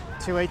 218.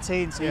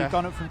 218, so you've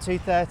gone up from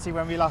 230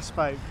 when we last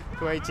spoke.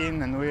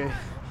 218, and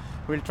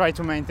we'll try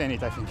to maintain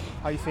it, I think.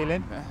 How are you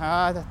feeling?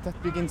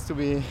 That begins to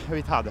be a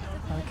bit hard. Okay.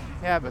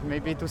 Yeah, but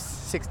maybe to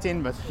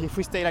 16, but if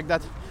we stay like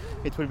that,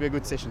 it will be a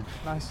good session.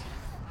 Nice.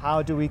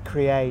 How do we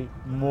create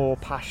more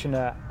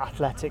passionate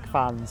athletic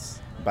fans?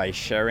 By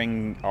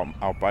sharing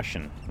our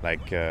passion.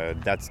 Like,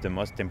 that's the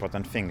most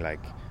important thing.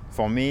 Like,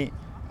 for me,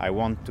 I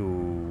want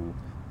to...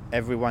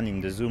 Everyone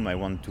in the Zoom, I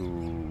want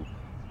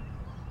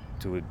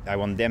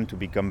them to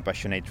become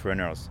passionate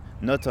runners.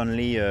 Not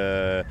only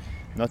their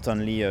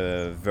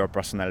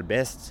personal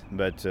best,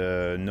 but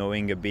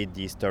knowing a bit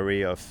the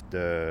story of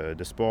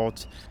the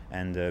sport,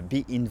 and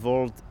be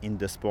involved in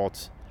the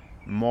sport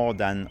more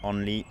than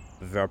only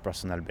their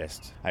personal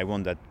best. I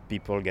want that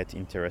people get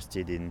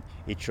interested in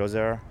each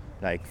other.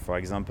 Like, for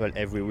example,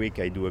 every week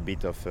I do a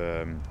bit of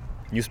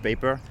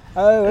newspaper.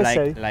 Oh, I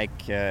see.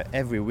 Like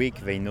every week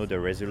they know the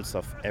results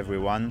of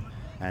everyone,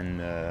 and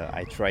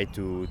I try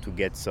to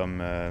get some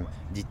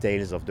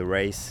details of the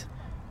race,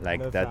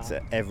 like that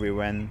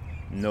everyone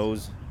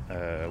knows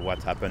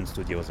what happens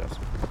to the others.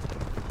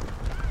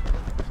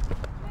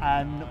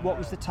 And what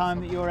was the time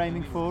that you were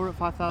aiming for at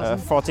 5,000?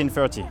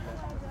 14:30.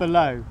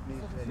 Below?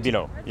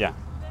 Below, yeah.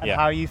 And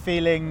how are you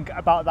feeling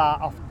about that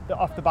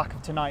off the back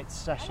of tonight's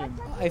session?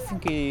 I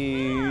think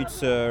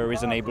it's a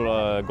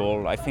reasonable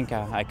goal. I think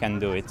I can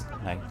do it.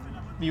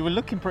 You were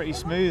looking pretty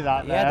smooth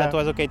out there. Yeah, that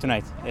was okay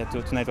tonight. Yeah,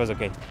 tonight was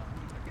okay.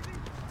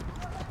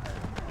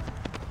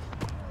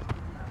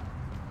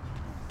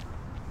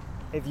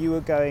 If you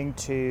were going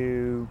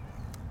to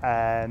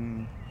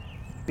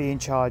be in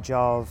charge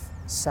of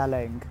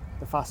selling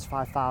the FAST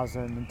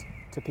 5000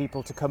 to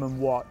people to come and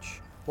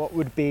watch, what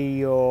would be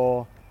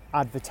your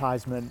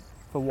advertisement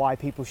for why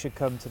people should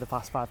come to the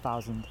FAST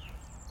 5000?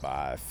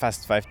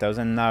 FAST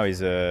 5000 now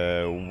is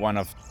one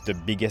of the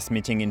biggest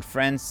meetings in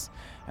France.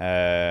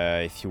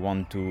 If you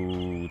want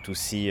to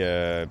see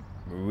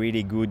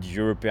really good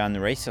European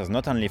racers,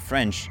 not only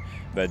French,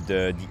 but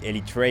the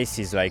elite race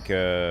is like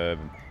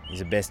is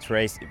the best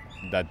race,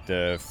 that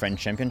the French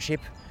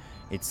Championship.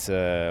 It's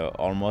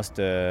almost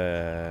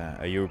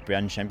a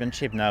European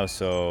Championship now,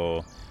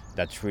 so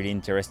that's really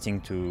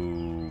interesting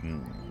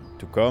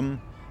to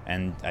come.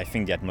 And I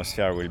think the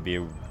atmosphere will be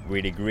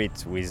really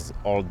great with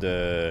all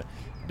the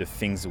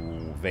things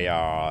they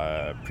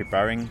are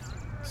preparing.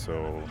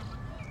 So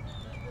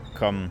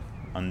come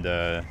on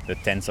the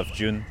 10th of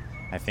June,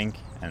 I think,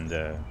 and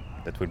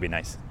that will be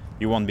nice.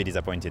 You won't be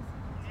disappointed.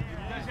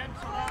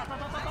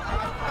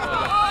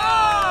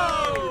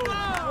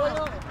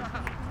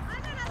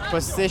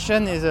 Post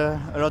session is a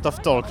lot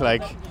of talk.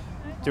 Like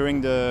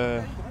during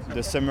the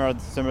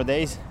summer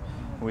days,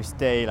 we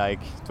stay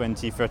like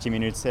 20-30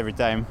 minutes every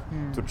time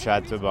to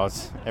chat about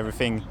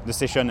everything, the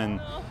session, and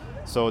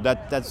so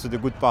that's the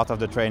good part of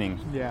the training.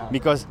 Yeah.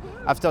 Because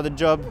after the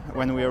job,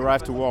 when we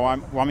arrive to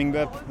warming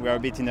up, we are a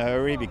bit in a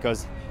hurry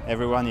because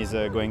everyone is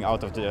going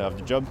out of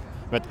the job.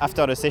 But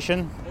after the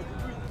session,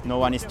 no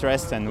one is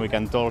stressed and we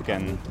can talk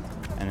and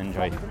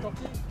enjoy.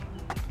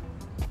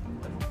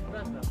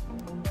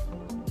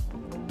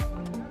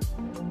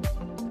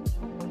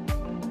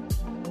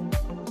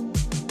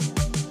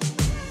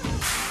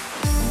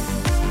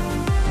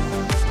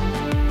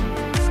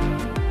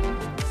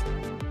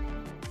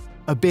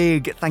 A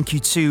big thank you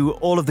to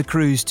all of the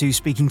crews to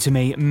speaking to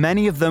me.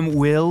 Many of them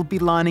will be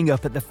lining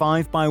up at the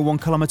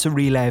 5x1 kilometre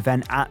relay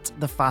event at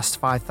the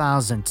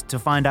FAST5000 to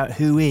find out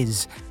who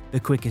is the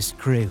quickest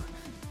crew.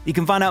 You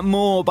can find out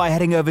more by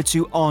heading over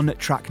to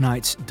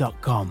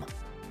ontracknights.com.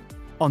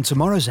 On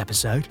tomorrow's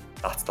episode,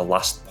 that's the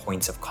last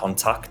point of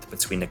contact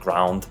between the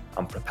ground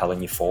and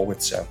propelling you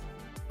forward. So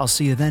I'll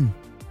see you then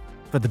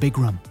for the big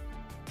run.